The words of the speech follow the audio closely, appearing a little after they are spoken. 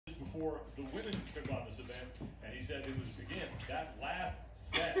for the women who took on this event, and he said it was, again, that last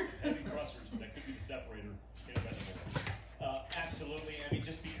set of heavy thrusters that could be the separator in event number one. Absolutely. I mean,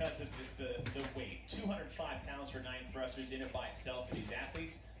 just because of the weight, 205 pounds for 9 thrusters in and by itself for these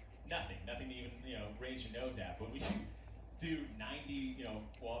athletes, nothing to even raise your nose at. But we do 90,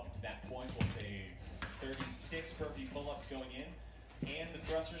 well, up to that point, we'll say 36 burpee pull-ups going in, and the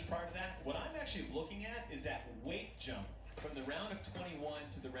thrusters prior to that. What I'm actually looking at is that weight jump from the round of 21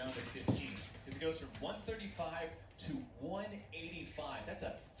 to the round of 15, because it goes from 135 to 185. That's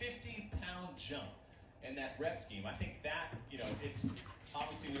a 50-pound jump. And that rep scheme, I think that, it's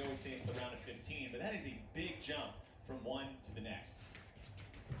obviously we always say it's the round of 15, but that is a big jump from one to the next.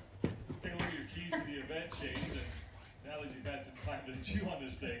 Let's take a look at your keys to the event, Chase, and now that you've had some time to chew on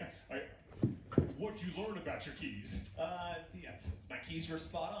this thing, what'd you learn about your keys? Yeah, my keys were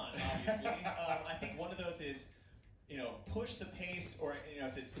spot on, obviously. I think one of those is, push the pace, or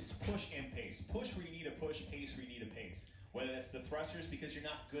it's push and pace. Push where you need a push, pace where you need a pace. Whether that's the thrusters, because you're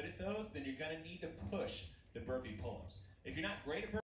not good at those, then you're going to need to push the burpee pull-ups. If you're not great at